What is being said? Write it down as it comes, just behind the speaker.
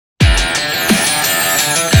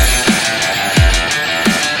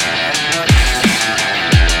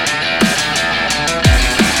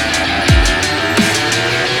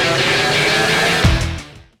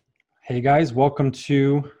Hey guys, welcome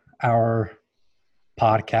to our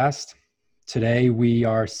podcast. Today we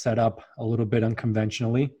are set up a little bit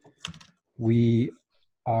unconventionally. We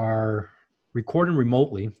are recording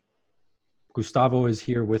remotely. Gustavo is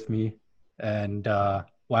here with me and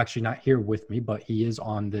actually not here with me, but he is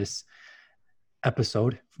on this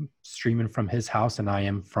episode streaming from his house and I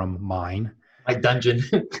am from mine. My dungeon.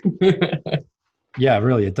 Yeah,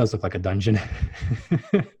 really, it does look like a dungeon.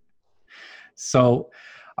 So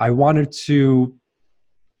I wanted to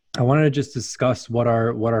just discuss what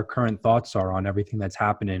our current thoughts are on everything that's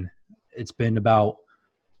happening. It's been about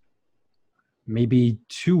maybe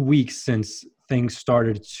 2 weeks since things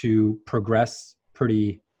started to progress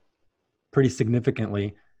pretty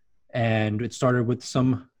significantly, and it started with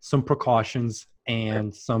some precautions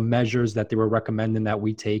and some measures that they were recommending that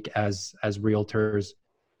we take as realtors.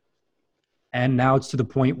 And now it's to the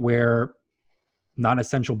point where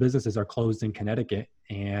non-essential businesses are closed in Connecticut,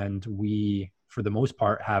 and we, for the most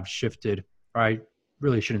part, have shifted. Or I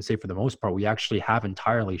really shouldn't say for the most part. We actually have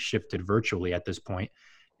entirely shifted virtually at this point,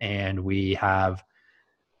 and we have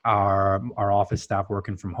our office staff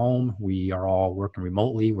working from home. We are all working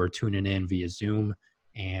remotely. We're tuning in via Zoom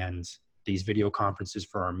and these video conferences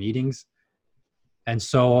for our meetings. And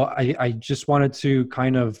so I just wanted to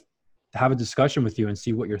kind of have a discussion with you and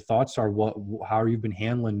see what your thoughts are. How you've been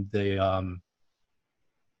handling the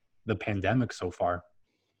pandemic so far?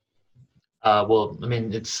 Well, I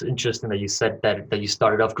mean, it's interesting that you said that you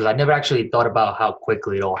started off because I never actually thought about how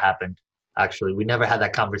quickly it all happened. Actually, we never had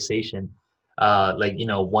that conversation. Like,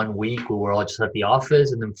 1 week we were all just at the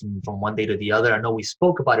office, and then from one day to the other, I know we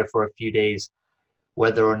spoke about it for a few days,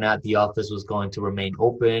 whether or not the office was going to remain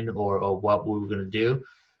open or what we were going to do.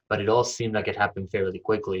 But it all seemed like it happened fairly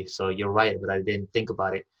quickly. So you're right, but I didn't think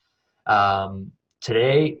about it.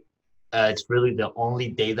 Today, it's really the only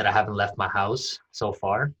day that I haven't left my house so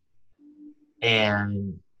far.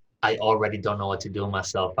 And I already don't know what to do with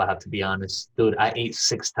myself. I have to be honest. Dude, I ate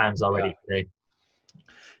 6 times Yeah. already today.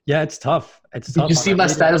 Yeah, it's tough. Did you see my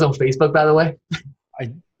status on Facebook, by the way?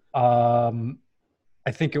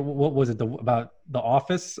 I think what was it about the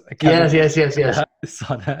office? Yes. I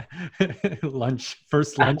saw that.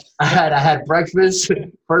 First lunch. I had breakfast,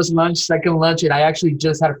 first lunch, second lunch, and I actually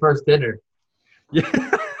just had first dinner. Yeah.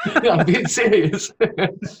 I'm being serious.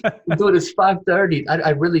 Dude, it's 5:30. I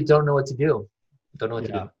really don't know what to do. Don't know what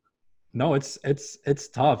to do. No, it's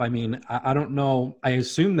tough. I mean, I don't know. I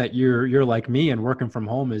assume that you're like me and working from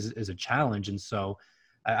home is a challenge. And so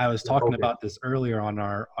I was talking about this earlier on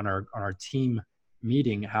our team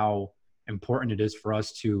meeting, how important it is for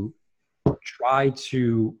us to try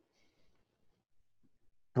to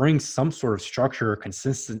bring some sort of structure or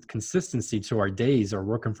consistency to our days or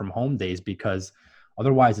working from home days, because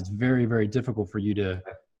otherwise it's very, very difficult for you to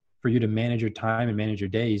manage your time and manage your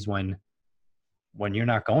days when you're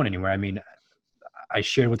not going anywhere. I mean, I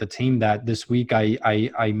shared with the team that this week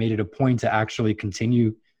I made it a point to actually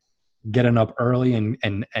continue getting up early and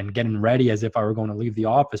getting ready as if I were going to leave the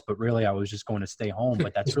office, but really I was just going to stay home.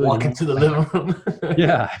 But that's just really walk into the living room.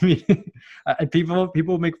 Yeah, I mean,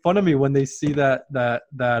 people make fun of me when they see that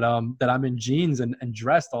I'm in jeans and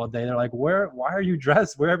dressed all day. They're like, why are you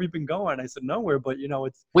dressed? Where have you been going? I said, nowhere, but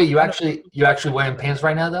it's. Wait, you actually wearing pants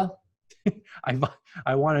right now though?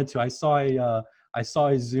 I wanted to. I saw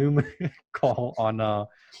a Zoom call on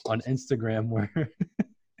Instagram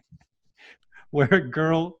where a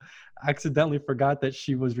girl accidentally forgot that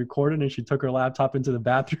she was recording and she took her laptop into the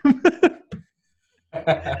bathroom.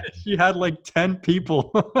 She had like 10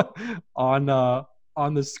 people on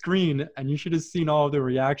the screen, and you should have seen all of the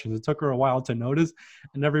reactions. It took her a while to notice,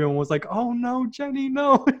 and everyone was like, "Oh no, Jenny,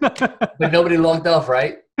 no!" But nobody logged off,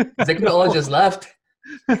 right? They could have all just left.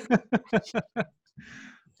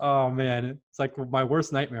 Oh man, it's like my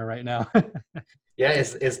worst nightmare right now. Yeah,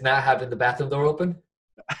 it's not having the bathroom door open.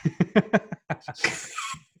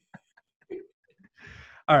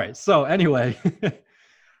 All right. So anyway,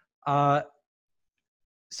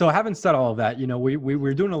 so having said all of that,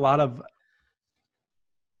 we're doing a lot of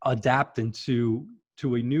adapting to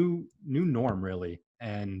a new norm, really,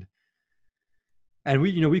 and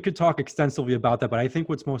we could talk extensively about that, but I think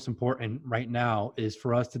what's most important right now is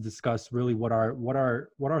for us to discuss really what our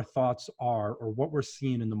thoughts are, or what we're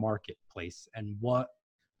seeing in the marketplace, and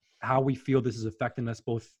how we feel this is affecting us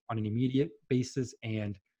both on an immediate basis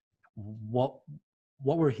and what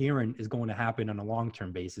we're hearing is going to happen on a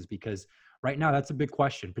long-term basis. Because right now that's a big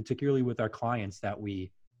question, particularly with our clients that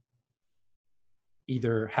we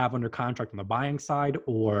either have under contract on the buying side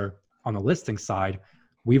or on the listing side.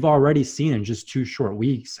 We've already seen in just 2 short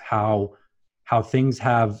weeks how things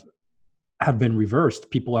have been reversed.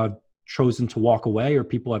 People have chosen to walk away, or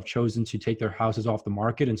people have chosen to take their houses off the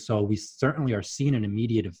market. And so we certainly are seeing an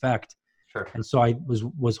immediate effect. Sure. And so I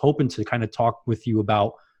was hoping to kind of talk with you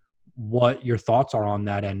about what your thoughts are on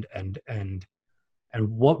that, and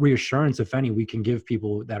what reassurance, if any, we can give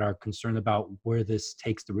people that are concerned about where this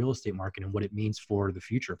takes the real estate market and what it means for the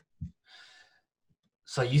future.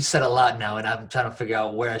 So you said a lot now, and I'm trying to figure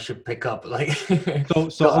out where I should pick up. Like,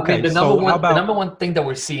 So okay. I mean, So how the about number one thing that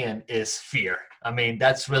we're seeing is fear. I mean,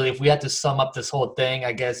 that's really, if we had to sum up this whole thing,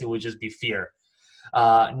 I guess it would just be fear.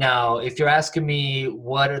 Now, if you're asking me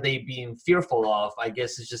what are they being fearful of, I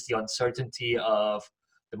guess it's just the uncertainty of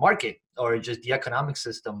the market or just the economic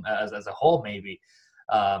system as a whole, maybe.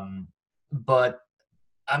 But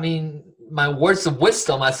I mean, my words of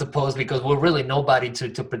wisdom, I suppose, because we're really nobody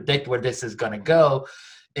to predict where this is going to go,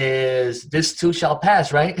 is this too shall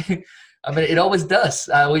pass, right? I mean, it always does.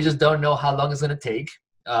 We just don't know how long it's going to take,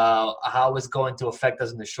 how it's going to affect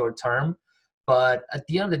us in the short term. But at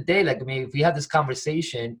the end of the day, like, I mean, if we have this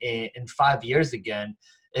conversation in 5 years again,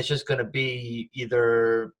 it's just going to be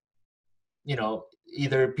either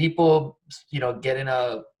people, getting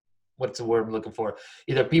what's the word I'm looking for?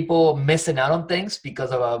 Either people missing out on things because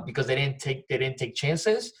they didn't take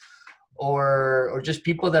chances, or just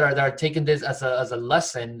people that are taking this as a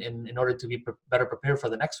lesson in order to be better prepared for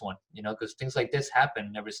the next one. Because things like this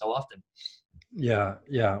happen every so often. Yeah.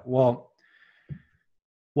 Well,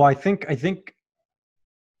 I think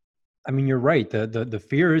I mean, you're right. The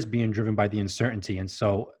fear is being driven by the uncertainty, and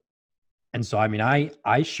so I mean,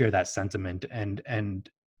 I share that sentiment, and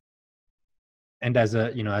as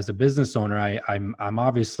a business owner, I'm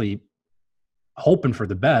obviously hoping for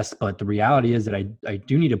the best, but the reality is that I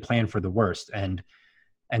do need to plan for the worst. And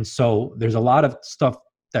so there's a lot of stuff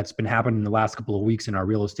that's been happening in the last couple of weeks in our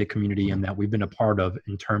real estate community, and that we've been a part of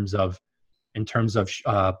in terms of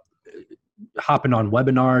hopping on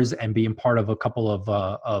webinars and being part of a couple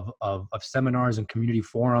of seminars and community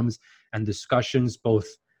forums and discussions, both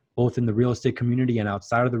in the real estate community and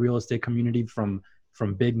outside of the real estate community, from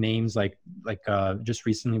big names like just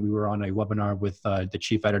recently we were on a webinar with the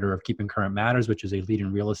chief editor of Keeping Current Matters, which is a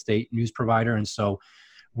leading real estate news provider. And so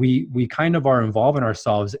we kind of are involving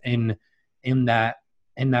ourselves in that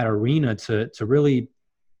arena to really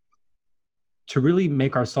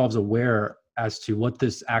make ourselves aware as to what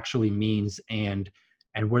this actually means and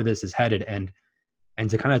where this is headed, and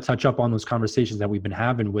to kind of touch up on those conversations that we've been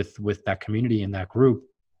having with that community and that group.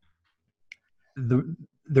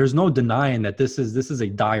 There's no denying that this is a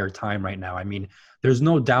dire time right now. I mean, there's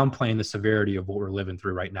no downplaying the severity of what we're living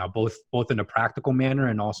through right now, both in a practical manner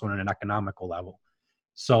and also on an economical level.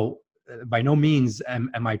 So by no means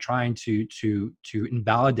am I trying to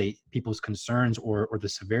invalidate people's concerns or the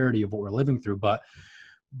severity of what we're living through, but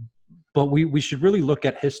we should really look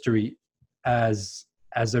at history as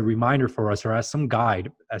a reminder for us, or as some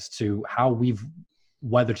guide as to how we've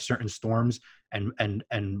weathered certain storms, and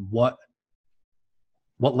what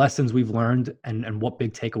lessons we've learned, and what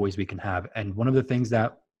big takeaways we can have. And one of the things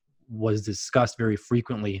that was discussed very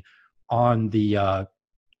frequently on the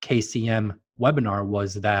KCM webinar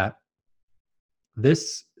was that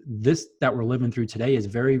this that we're living through today is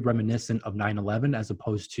very reminiscent of 9/11 as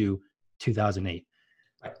opposed to 2008.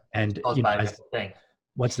 Right. And caused by a different thing.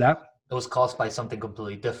 What's that? It was caused by something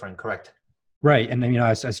completely different, correct? Right. And then,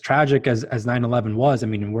 as tragic as 9/11 was, I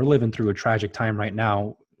mean, we're living through a tragic time right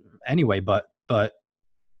now anyway, but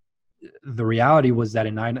the reality was that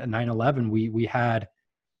in 9/11, we had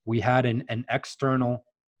an external,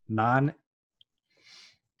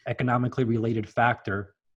 non-economically related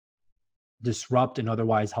factor disrupt an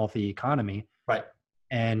otherwise healthy economy. Right.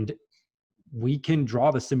 And we can draw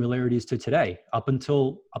the similarities to today. Up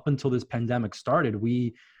until this pandemic started,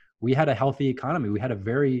 we had a healthy economy. We had a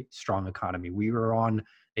very strong economy. We were on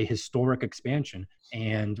a historic expansion,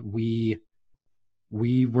 and we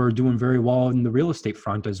were doing very well in the real estate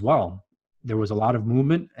front as well. There was a lot of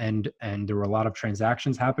movement, and there were a lot of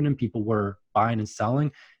transactions happening. People were buying and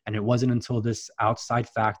selling, and it wasn't until this outside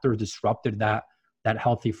factor disrupted that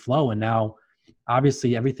healthy flow. And now,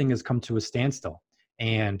 obviously, everything has come to a standstill.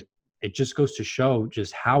 And it just goes to show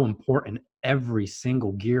just how important every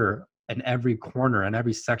single gear and every corner and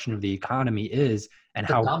every section of the economy is, and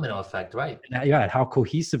the how domino effect, right? Yeah, how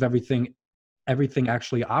cohesive everything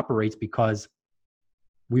actually operates, because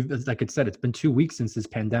like I said, it's been 2 weeks since this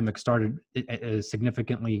pandemic started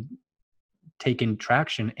significantly taking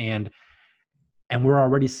traction, and we're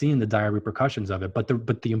already seeing the dire repercussions of it. But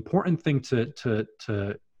the important thing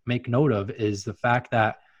to make note of is the fact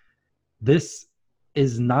that this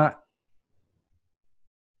is not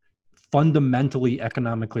fundamentally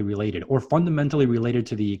economically related or fundamentally related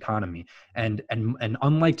to the economy. And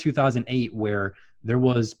unlike 2008, where there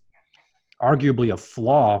was arguably a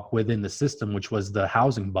flaw within the system, which was the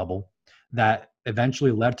housing bubble that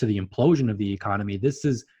eventually led to the implosion of the economy, this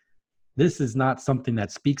is not something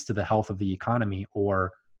that speaks to the health of the economy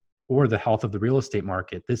or the health of the real estate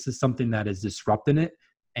market. This is something that is disrupting it,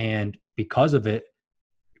 and because of it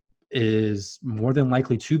is more than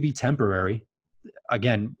likely to be temporary.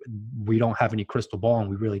 Again, we don't have any crystal ball, and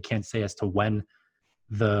we really can't say as to when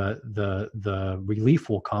the relief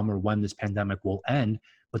will come or when this pandemic will end.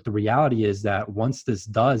 But the reality is that once this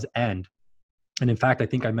does end, and in fact, I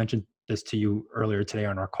think I mentioned this to you earlier today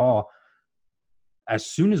on our call, as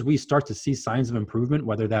soon as we start to see signs of improvement,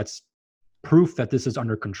 whether that's proof that this is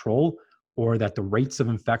under control or that the rates of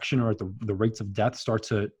infection or the rates of death start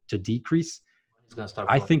to decrease,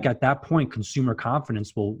 I think at that point, consumer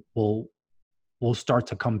confidence will start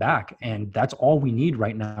to come back. And that's all we need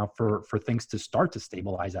right now for things to start to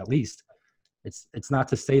stabilize, at least. It's not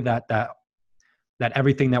to say that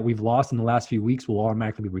everything that we've lost in the last few weeks will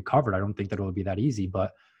automatically be recovered. I don't think that it'll be that easy,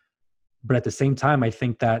 but at the same time, I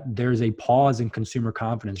think that there's a pause in consumer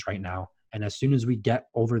confidence right now. And as soon as we get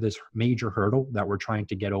over this major hurdle that we're trying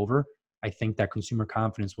to get over, I think that consumer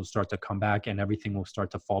confidence will start to come back and everything will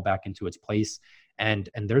start to fall back into its place. And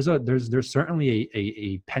there's certainly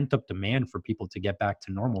a pent up demand for people to get back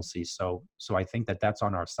to normalcy. So I think that that's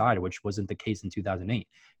on our side, which wasn't the case in 2008.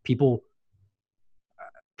 People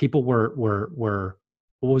were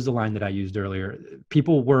what was the line that I used earlier?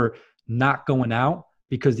 People were not going out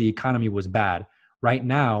because the economy was bad. Right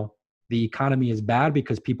now, the economy is bad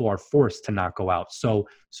because people are forced to not go out. So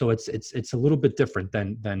it's a little bit different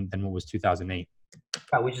than what was 2008.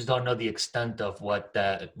 We just don't know the extent of what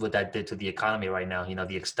that did to the economy right now. You know,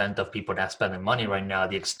 the extent of people not spending money right now,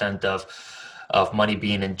 the extent of money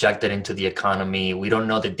being injected into the economy. We don't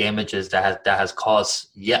know the damages that has caused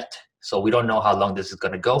yet. So we don't know how long this is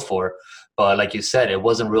going to go for. But like you said, it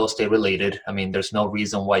wasn't real estate related. I mean, there's no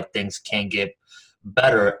reason why things can't get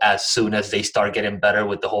better as soon as they start getting better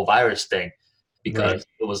with the whole virus thing, because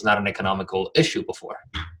It was not an economical issue before.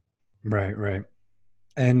 Right.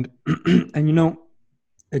 And and you know,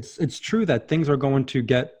 it's true that things are going to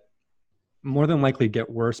get more than likely get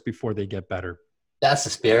worse before they get better. That's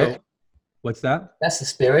the spirit. So, what's that? That's the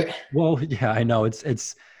spirit. Well, yeah, I know it's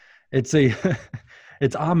a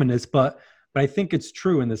it's ominous, but I think it's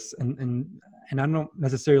true in this, and I don't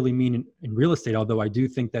necessarily mean in real estate, although I do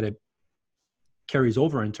think that it carries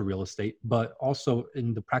over into real estate, but also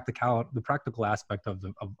in the practical aspect of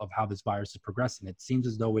how this virus is progressing. It seems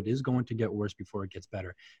as though it is going to get worse before it gets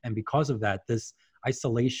better. And because of that, this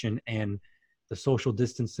isolation and the social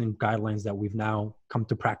distancing guidelines that we've now come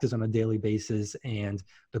to practice on a daily basis, and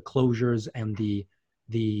the closures and the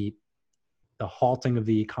halting of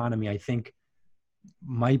the economy, I think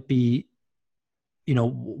might be, you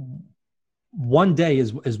know, one day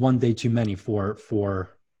is one day too many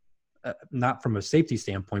for not from a safety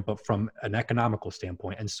standpoint, but from an economical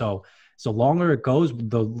standpoint. And so longer it goes,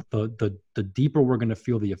 the deeper we're going to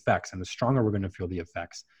feel the effects, and the stronger we're going to feel the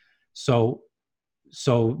effects. So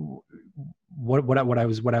what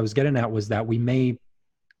I was getting at was that we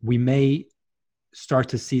may start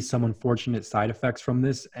to see some unfortunate side effects from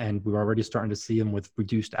this, and we're already starting to see them with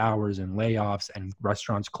reduced hours and layoffs and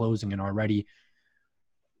restaurants closing, and already,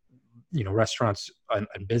 you know, restaurants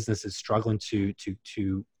and businesses struggling to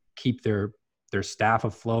keep their staff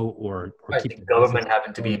afloat or keep the government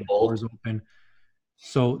having to be involved. Open.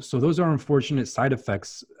 So those are unfortunate side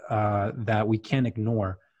effects that we can't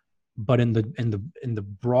ignore. But in the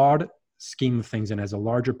broad scheme of things, and as a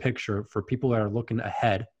larger picture for people that are looking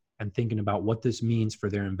ahead and thinking about what this means for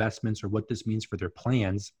their investments or what this means for their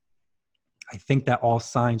plans, I think that all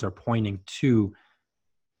signs are pointing to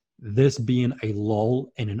this being a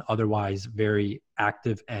lull in an otherwise very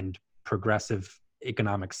active and progressive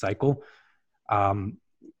economic cycle.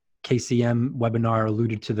 KCM webinar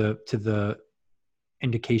alluded to the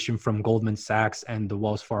indication from Goldman Sachs and the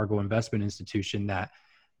Wells Fargo Investment Institution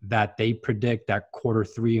that they predict that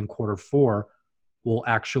Q3 and Q4 will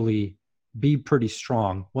actually be pretty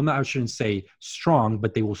strong. Well, I shouldn't say strong,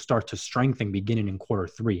 but they will start to strengthen beginning in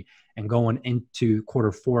Q3 and going into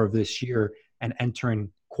Q4 of this year and entering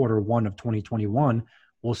Q1 of 2021.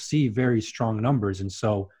 We'll see very strong numbers, and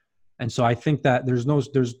so I think that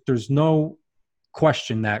there's no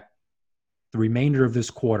question that the remainder of this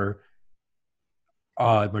quarter,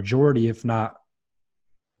 majority, if not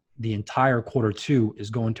the entire Q2, is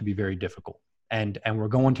going to be very difficult. And we're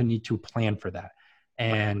going to need to plan for that.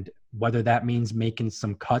 And whether that means making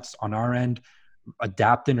some cuts on our end,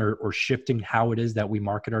 adapting or shifting how it is that we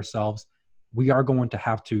market ourselves, we are going to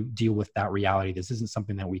have to deal with that reality. This isn't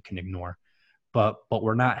something that we can ignore, but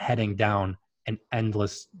we're not heading down an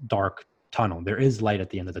endless dark tunnel. There is light at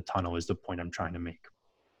the end of the tunnel is the point I'm trying to make.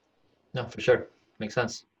 No, for sure. Makes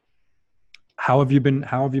sense. How have you been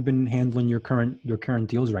handling your current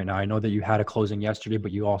deals right now? I know that you had a closing yesterday,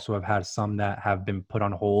 but you also have had some that have been put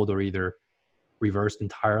on hold or either reversed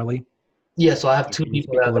entirely. Yeah, so I have two Can you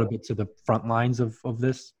people speak a that little bit to the front lines of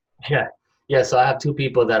this? yeah. Yeah, so I have two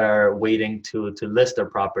people that are waiting to list their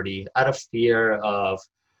property out of fear of,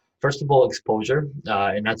 first of all, exposure,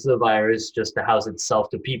 and that's the virus, just the house itself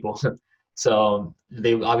to people. So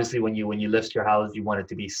they obviously, when you list your house, you want it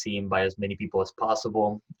to be seen by as many people as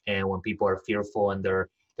possible. And when people are fearful and they're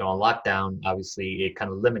on lockdown, obviously it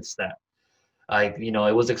kind of limits that.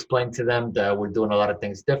 It was explained to them that we're doing a lot of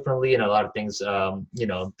things differently and a lot of things,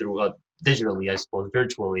 through digitally, I suppose,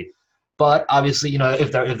 virtually. But obviously,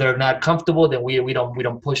 if they're not comfortable, then we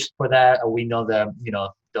don't push for that. Or we know that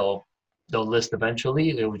they'll list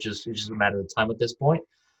eventually. It's just a matter of time at this point.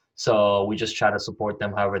 So we just try to support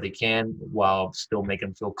them however they can while still making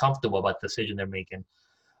them feel comfortable about the decision they're making.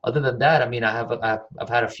 Other than that, I mean, I've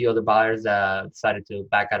had a few other buyers that decided to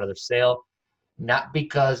back out of their sale, not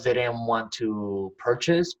because they didn't want to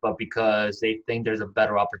purchase, but because they think there's a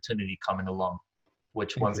better opportunity coming along,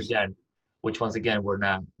 which once Interesting. again, we're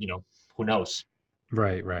not, who knows?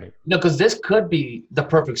 Right, right. No, because this could be the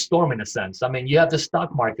perfect storm in a sense. I mean, you have the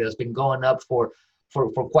stock market that's been going up for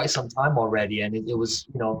quite some time already, and it was,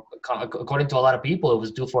 according to a lot of people, it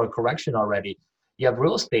was due for a correction already. You have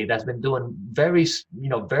real estate that's been doing very,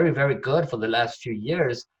 very good for the last few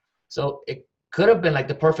years. So it could have been like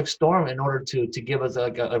the perfect storm in order to give us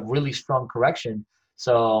like a really strong correction.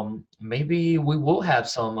 So maybe we will have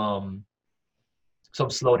some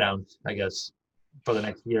slowdowns, I guess, for the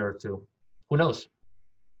next year or two. Who knows?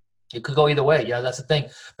 It could go either way. Yeah, that's the thing.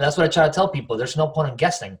 But that's what I try to tell people. There's no point in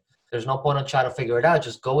guessing. There's no point in trying to figure it out.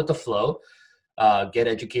 Just go with the flow, get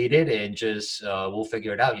educated, and just we'll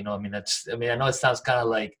figure it out. I mean, I know it sounds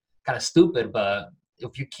kind of stupid, but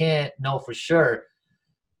if you can't know for sure,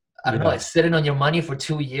 I don't know, Yeah. like sitting on your money for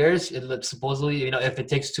 2 years, supposedly, if it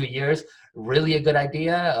takes 2 years, really a good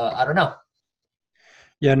idea? I don't know.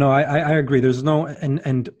 Yeah, no, I agree. There's no,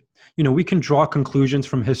 and we can draw conclusions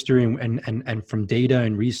from history and from data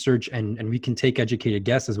and research, and we can take educated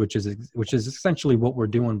guesses, which is essentially what we're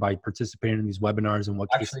doing by participating in these webinars and what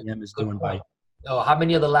Actually, KCM is good doing by. point. Oh, how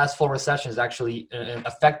many of the last four recessions actually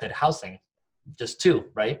affected housing? Just two,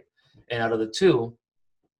 right? And out of the two,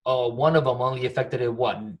 one of them only affected it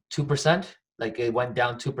what, 2%? Like it went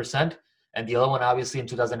down 2%, and the other one obviously in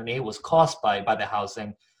 2008 was caused by the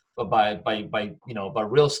housing, but by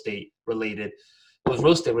real estate related. It was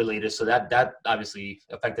real estate related, so that obviously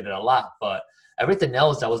affected it a lot. But everything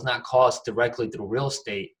else that was not caused directly through real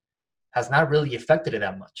estate has not really affected it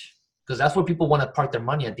that much, because that's where people want to park their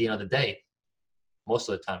money at the end of the day, most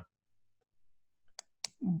of the time.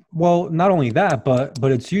 Well, not only that, but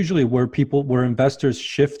it's usually where investors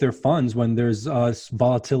shift their funds when there's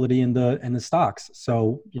volatility in the stocks.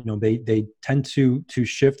 So they tend to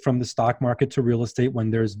shift from the stock market to real estate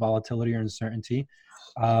when there's volatility or uncertainty.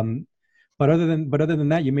 Um, but other than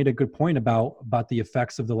that, you made a good point about the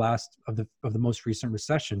effects of the most recent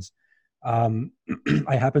recessions. Um,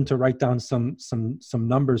 I happened to write down some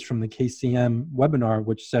numbers from the KCM webinar,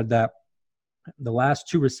 which said that the last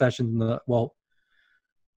two recessions,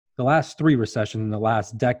 the last three recessions in the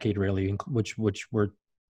last decade, really, which we're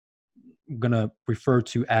going to refer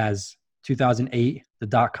to as 2008, the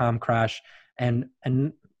dot-com crash, and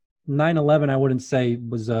 9/11. I wouldn't say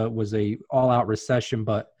was a all-out recession,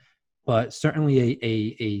 but certainly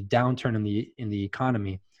a downturn in the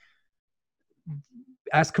economy.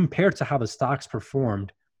 As compared to how the stocks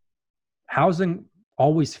performed, housing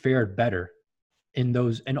always fared better in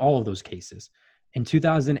all of those cases. In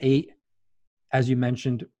 2008, as you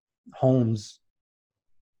mentioned, homes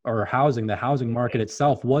or housing, the housing market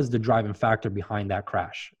itself was the driving factor behind that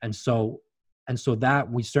crash. And so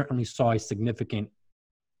that we certainly saw a significant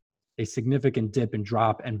dip and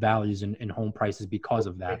drop in values in home prices because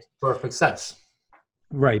of that. Makes perfect sense.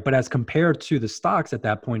 Right. But as compared to the stocks at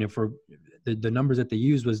that point, if we're the numbers that they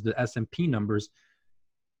used was the S&P numbers,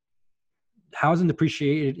 housing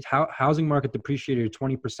market depreciated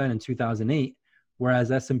 20% in 2008,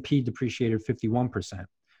 whereas S&P depreciated 51%.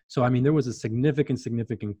 So, I mean, there was a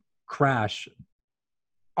significant crash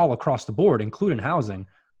all across the board, including housing,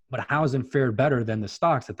 but housing fared better than the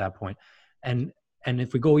stocks at that point. And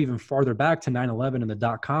if we go even farther back to 9/11 and the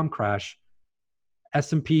dot-com crash,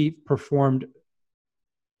 S&P performed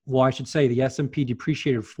well, I should say the S&P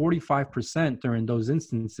depreciated 45% during those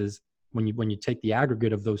instances when you take the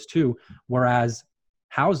aggregate of those two, whereas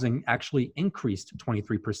housing actually increased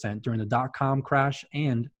 23% during the dot-com crash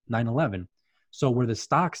and 9/11. So where the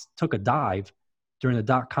stocks took a dive during the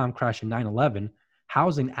dot-com crash and 9/11,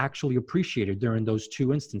 housing actually appreciated during those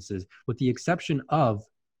two instances, with the exception of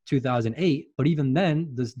 2008. But even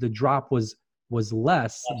then, the drop was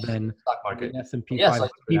less than Stock the market. S&P Yeah, so 500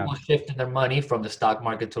 like people average. shifting their money from the stock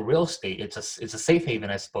market to real estate. It's a safe haven,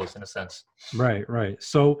 I suppose, in a sense. Right, right.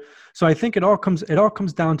 So I think it all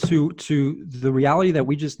comes down to the reality that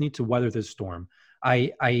we just need to weather this storm.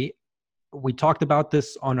 I we talked about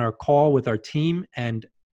this on our call with our team, and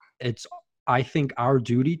it's, I think, our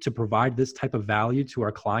duty to provide this type of value to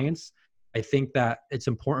our clients. I think that it's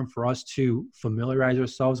important for us to familiarize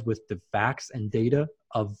ourselves with the facts and data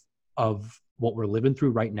of what we're living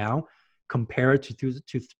through right now, compare it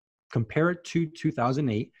compare it to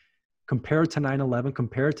 2008, compare it to 9/11,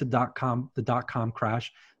 compare it to the dot-com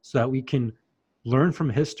crash, so that we can learn from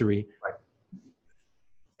history, Right.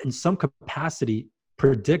 in some capacity,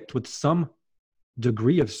 predict with some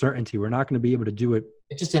degree of certainty. We're not going to be able to do it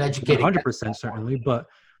It's just an educated guess. 100% certainly, but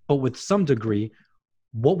with some degree,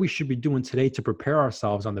 what we should be doing today to prepare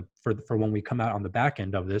ourselves for when we come out on the back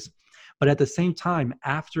end of this. But at the same time,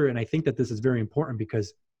 after, and I think that this is very important because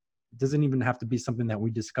it doesn't even have to be something that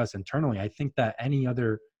we discuss internally. I think that any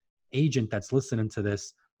other agent that's listening to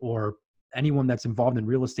this, or anyone that's involved in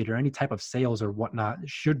real estate or any type of sales or whatnot,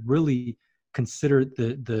 should really consider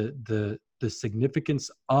the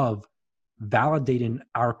significance of validating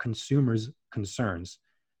our consumers' concerns.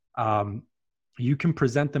 You can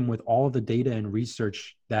present them with all the data and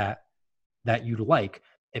research that you'd like.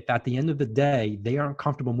 If at the end of the day they aren't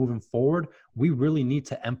comfortable moving forward, we really need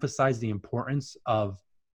to emphasize the importance of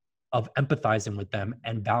empathizing with them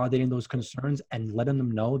and validating those concerns and letting them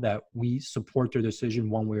know that we support their decision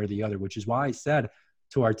one way or the other, which is why I said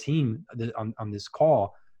to our team on this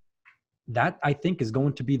call, that I think is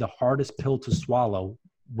going to be the hardest pill to swallow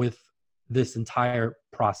with this entire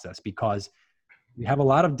process, because we have a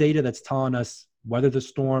lot of data that's telling us weather the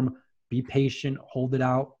storm, be patient, hold it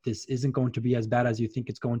out. This isn't going to be as bad as you think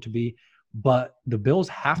it's going to be, but the bills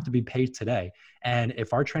have to be paid today. And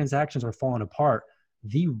if our transactions are falling apart,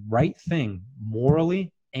 the right thing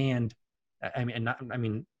morally, and I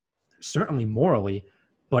mean certainly morally,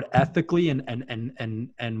 but ethically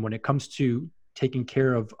and when it comes to taking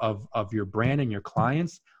care of your brand and your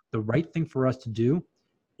clients, the right thing for us to do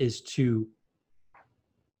is to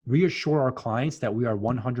reassure our clients that we are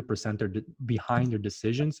 100% behind their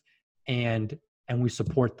decisions, and we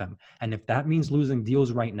support them. And if that means losing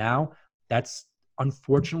deals right now, that's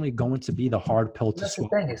unfortunately going to be the hard pill to That's the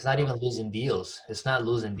swallow. thing. It's not even losing deals. It's not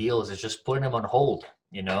losing deals. It's just putting them on hold.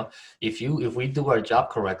 You know, if we do our job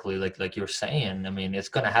correctly, like you're saying, I mean, it's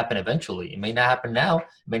going to happen eventually. It may not happen now. It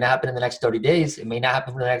may not happen in the next 30 days. It may not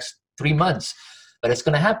happen in the next 3 months, but it's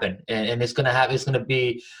going to happen. And it's going to have, it's going to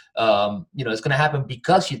be, it's going to happen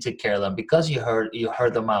because you take care of them, because you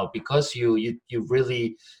heard them out, because you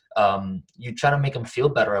really, you try to make them feel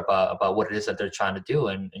better about what it is that they're trying to do,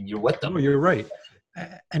 and you're with them. No, you're right.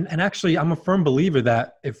 And actually, I'm a firm believer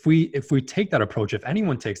that if we take that approach, if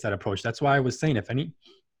anyone takes that approach, that's why I was saying, if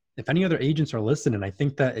any other agents are listening, I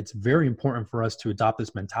think that it's very important for us to adopt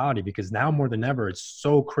this mentality, because now more than ever, it's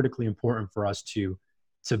so critically important for us to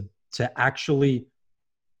actually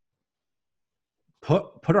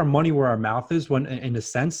put our money where our mouth is, when, in a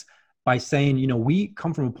sense, by saying, we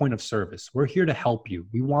come from a point of service. We're here to help you.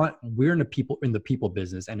 We're in the people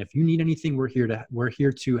business. And if you need anything, we're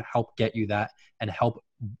here to help get you that and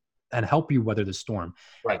help you weather the storm.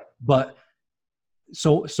 Right. But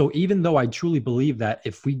so even though I truly believe that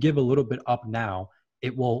if we give a little bit up now,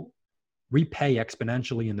 it will repay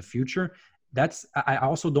exponentially in the future. I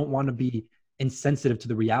also don't want to be insensitive to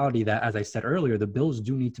the reality that, as I said earlier, the bills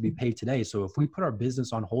do need to be paid today. So if we put our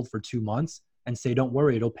business on hold for 2 months and say, don't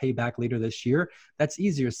worry, it'll pay back later this year, that's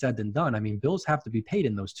easier said than done. I mean, bills have to be paid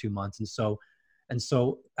in those 2 months. And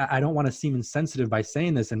so I don't want to seem insensitive by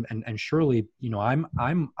saying this. And surely, I'm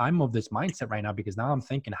of this mindset right now, because now I'm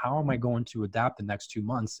thinking, how am I going to adapt the next 2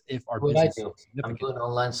 months if our business is significant? I'm doing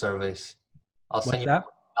online surveys. I'll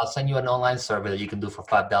send you an online survey that you can do for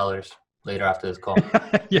 $5 later after this call.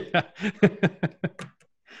 Yeah.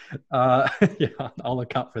 Yeah, I'll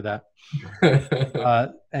account for that.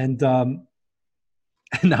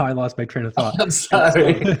 Now I lost my train of thought. I'm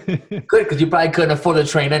sorry. Good, because you probably couldn't afford the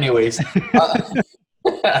train anyways.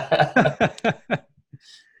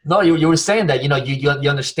 No, you were saying that, you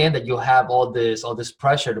understand that you have all this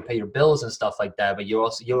pressure to pay your bills and stuff like that, but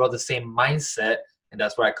you're of the same mindset, and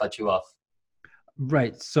that's where I cut you off.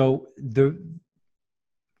 Right. So the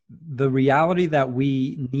reality that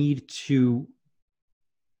we need to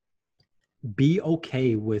be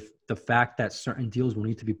okay with the fact that certain deals will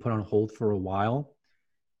need to be put on hold for a while,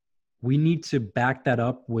 we need to back that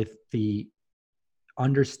up with the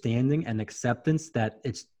understanding and acceptance that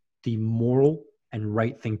it's the moral and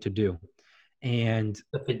right thing to do. And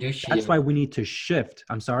The that's fiduciary. why we need to shift.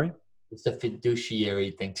 I'm sorry. It's the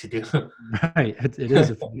fiduciary thing to do. Right. It is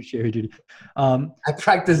a fiduciary duty. I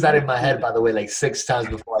practiced We that in need my to, head, by the way, like 6 times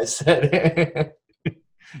before I said it.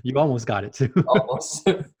 you almost got it too. Almost.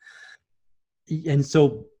 And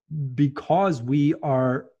so, because we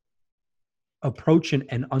are approaching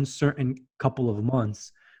an uncertain couple of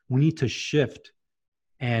months, we need to shift.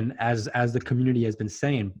 And as the community has been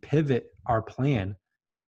saying, pivot our plan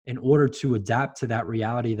in order to adapt to that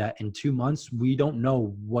reality that in 2 months, we don't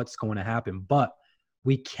know what's going to happen. But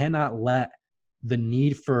we cannot let the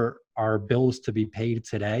need for our bills to be paid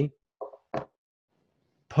today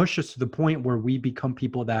push us to the point where we become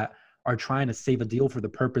people that are trying to save a deal for the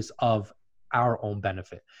purpose of our own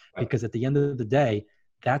benefit. Right. Because at the end of the day,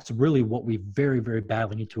 that's really what we very, very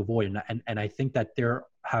badly need to avoid. And I think that there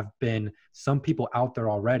have been some people out there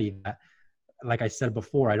already that, like I said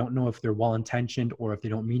before, I don't know if they're well-intentioned or if they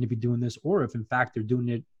don't mean to be doing this, or if in fact they're doing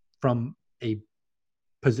it from a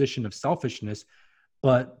position of selfishness,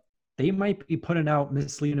 but they might be putting out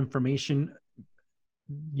misleading information,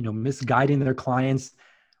 misguiding their clients,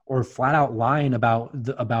 or flat out lying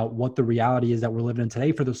about what the reality is that we're living in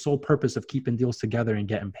today for the sole purpose of keeping deals together and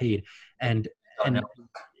getting paid. And Don't know.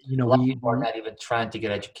 and A lot of people are not even trying to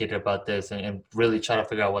get educated about this and really try to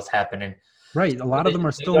figure out what's happening. right, a lot of them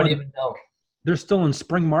are They still don't in even know. they're still in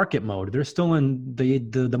spring market mode. They're still in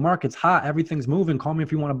the market's hot, everything's moving. Call me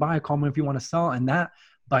if you want to buy, call me if you want to sell. And that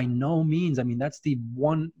by no means, I mean, that's the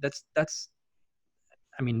one that's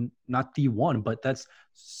I mean, not the one, but that's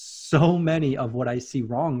so many of what I see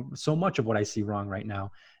wrong, so much of what I see wrong right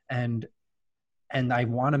now. And I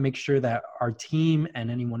want to make sure that our team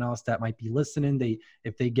and anyone else that might be listening,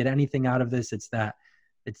 if they get anything out of this, it's that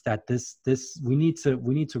this we need to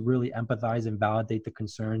really empathize and validate the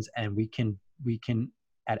concerns, and we can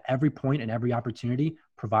at every point and every opportunity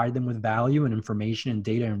provide them with value and information and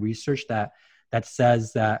data and research that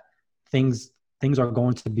says that things are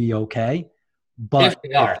going to be okay. If But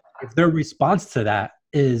they are. if their response to that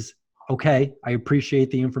is, okay, I appreciate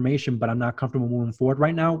the information, but I'm not comfortable moving forward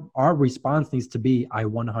right now, our response needs to be, I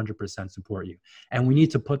 100% support you. And we need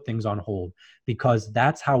to put things on hold, because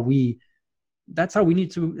that's how we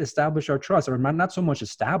need to establish our trust, or not so much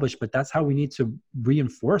establish, but that's how we need to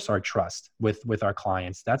reinforce our trust with our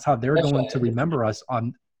clients. That's how they're That's going to right. remember us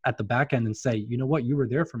at the back end and say, you know what, you were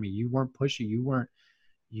there for me. You weren't pushy.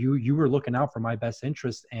 You were looking out for my best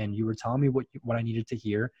interest, and you were telling me what I needed to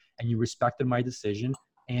hear, and you respected my decision.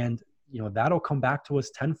 And that'll come back to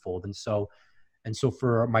us tenfold. And so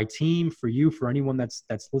for my team, for you, for anyone that's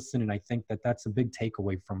listening, I think that that's a big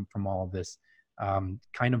takeaway from all of this.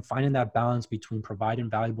 Kind of finding that balance between providing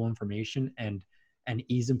valuable information and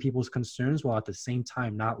easing people's concerns, while at the same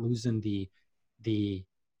time not losing the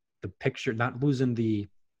picture, not losing the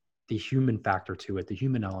human factor to it, the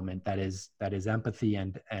human element that is empathy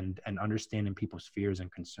and understanding people's fears and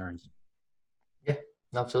concerns. Yeah,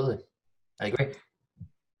 absolutely. I agree.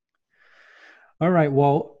 All right.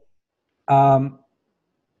 Well, I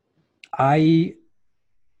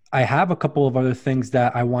have a couple of other things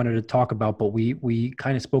that I wanted to talk about, but we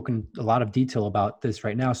kind of spoken a lot of detail about this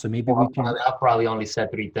right now. So maybe we can. I probably only said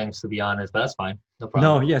 3 things, to be honest, but that's fine. No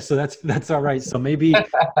problem. No, yeah. So that's all right. So maybe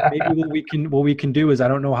what we can do is, I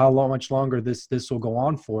don't know how much longer this will go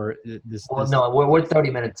on for. Well, no, we're 30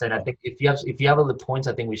 minutes in. I think if you have other points,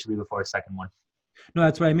 I think we should leave it for a second one. No,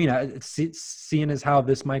 that's what I mean. Seeing as how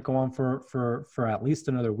this might go on for at least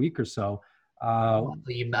another week or so. I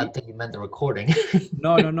think you meant the recording.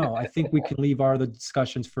 No. I think we can leave our other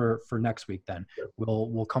discussions for next week. Then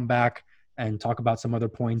we'll come back and talk about some other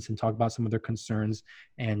points and talk about some other concerns,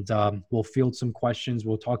 and we'll field some questions.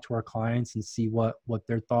 We'll talk to our clients and see what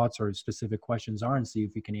their thoughts or specific questions are, and see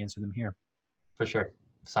if we can answer them here. For sure.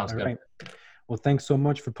 Sounds All good. right. Well, thanks so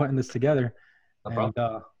much for putting this together, No and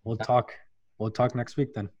problem. we'll talk next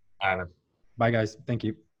week then. All right, man. Bye, guys. Thank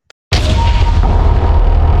you.